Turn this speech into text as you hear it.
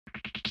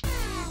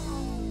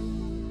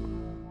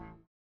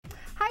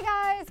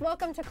Hi guys,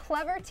 welcome to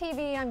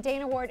ClevverTV. I'm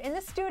Dana Ward in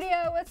the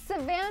studio with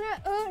Savannah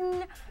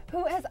Outen,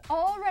 who has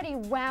already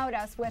wowed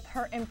us with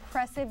her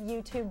impressive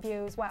YouTube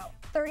views. Wow,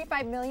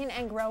 35 million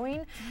and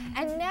growing.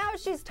 And now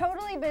she's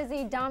totally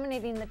busy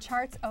dominating the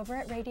charts over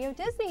at Radio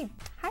Disney.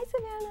 Hi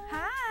Savannah.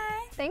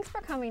 Hi. Thanks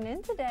for coming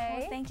in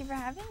today. Well, thank you for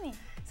having me.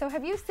 So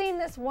have you seen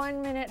this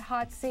 1 minute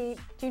hot seat?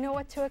 Do you know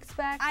what to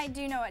expect? I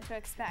do know what to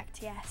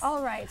expect, yes.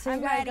 All right, so you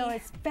I'm gotta ready. go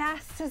as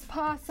fast as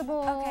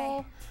possible.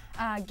 Okay.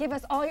 Give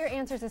us all your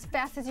answers as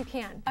fast as you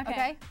can.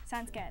 Okay?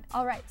 Sounds good.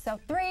 All right, so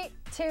 3,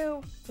 2,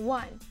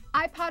 1.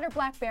 iPod or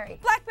BlackBerry?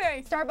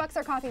 Blackberry. Starbucks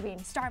or coffee bean?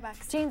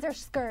 Starbucks. Jeans or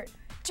skirt?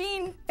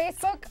 Jean.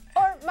 Facebook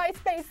or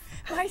MySpace?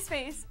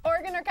 MySpace.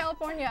 Oregon or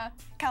California?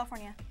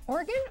 California.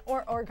 Oregon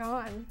or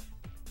Oregon?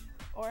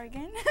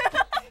 Oregon.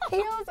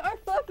 Heels or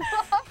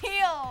flip-flops?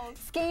 Heels.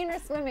 Skiing or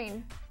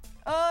swimming?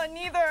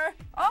 Neither.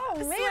 Oh,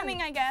 man.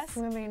 Swimming, I guess.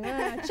 Swimming.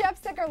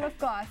 Chapstick or lip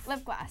gloss?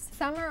 Lip gloss.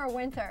 Summer or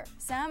winter?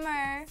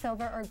 Summer.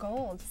 Silver or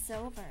gold?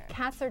 Silver.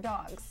 Cats or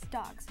dogs?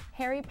 Dogs.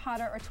 Harry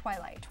Potter or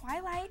Twilight?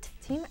 Twilight.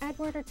 Team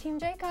Edward or Team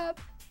Jacob?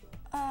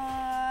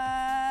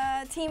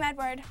 Team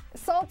Edward.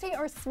 Salty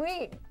or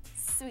sweet?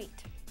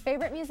 Sweet.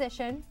 Favorite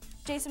musician?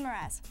 Jason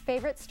Mraz.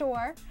 Favorite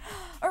store?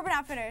 Urban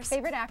Outfitters.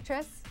 Favorite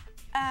actress?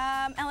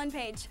 Ellen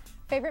Page.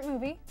 Favorite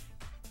movie?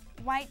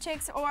 White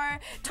Chicks or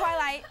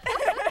Twilight.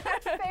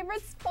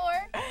 Favorite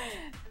sport?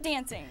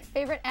 Dancing.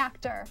 Favorite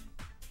actor?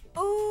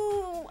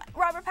 Ooh,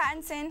 Robert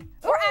Pattinson.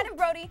 Or Adam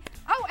Brody.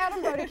 Oh,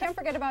 Adam Brody, can't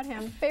forget about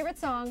him. Favorite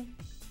song?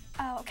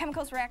 Oh,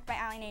 Chemicals React by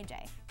Ally and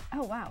AJ.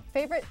 Oh, wow.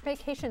 Favorite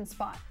vacation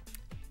spot?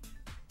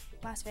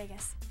 Las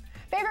Vegas.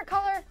 Favorite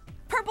color?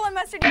 Purple and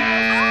mustard yellow.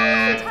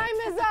 Oh, time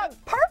is up.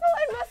 Purple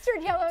and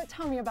mustard yellow.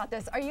 Tell me about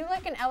this. Are you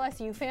like an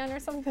LSU fan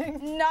or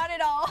something? Not at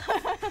all.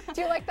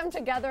 Do you like them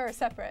together or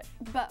separate?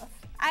 Both.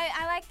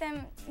 I like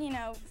them, you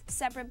know,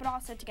 separate, but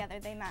also together.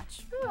 They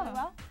match really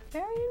well.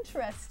 Very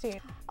interesting.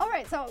 All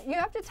right, so you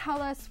have to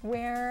tell us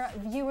where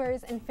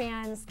viewers and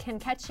fans can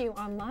catch you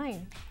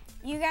online.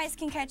 You guys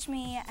can catch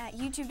me at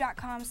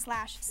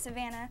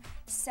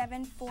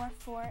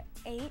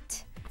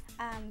youtube.com/Savannah7448,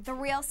 The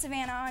Real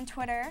Savannah on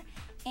Twitter,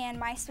 and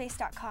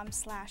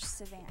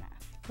myspace.com/Savannah.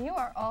 You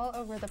are all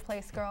over the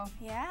place, girl.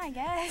 Yeah, I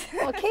guess.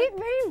 Well, keep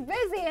being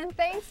busy, and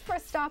thanks for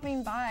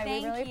stopping by.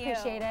 Thank we really you.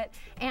 appreciate it.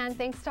 And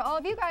thanks to all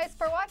of you guys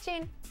for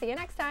watching. See you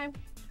next time.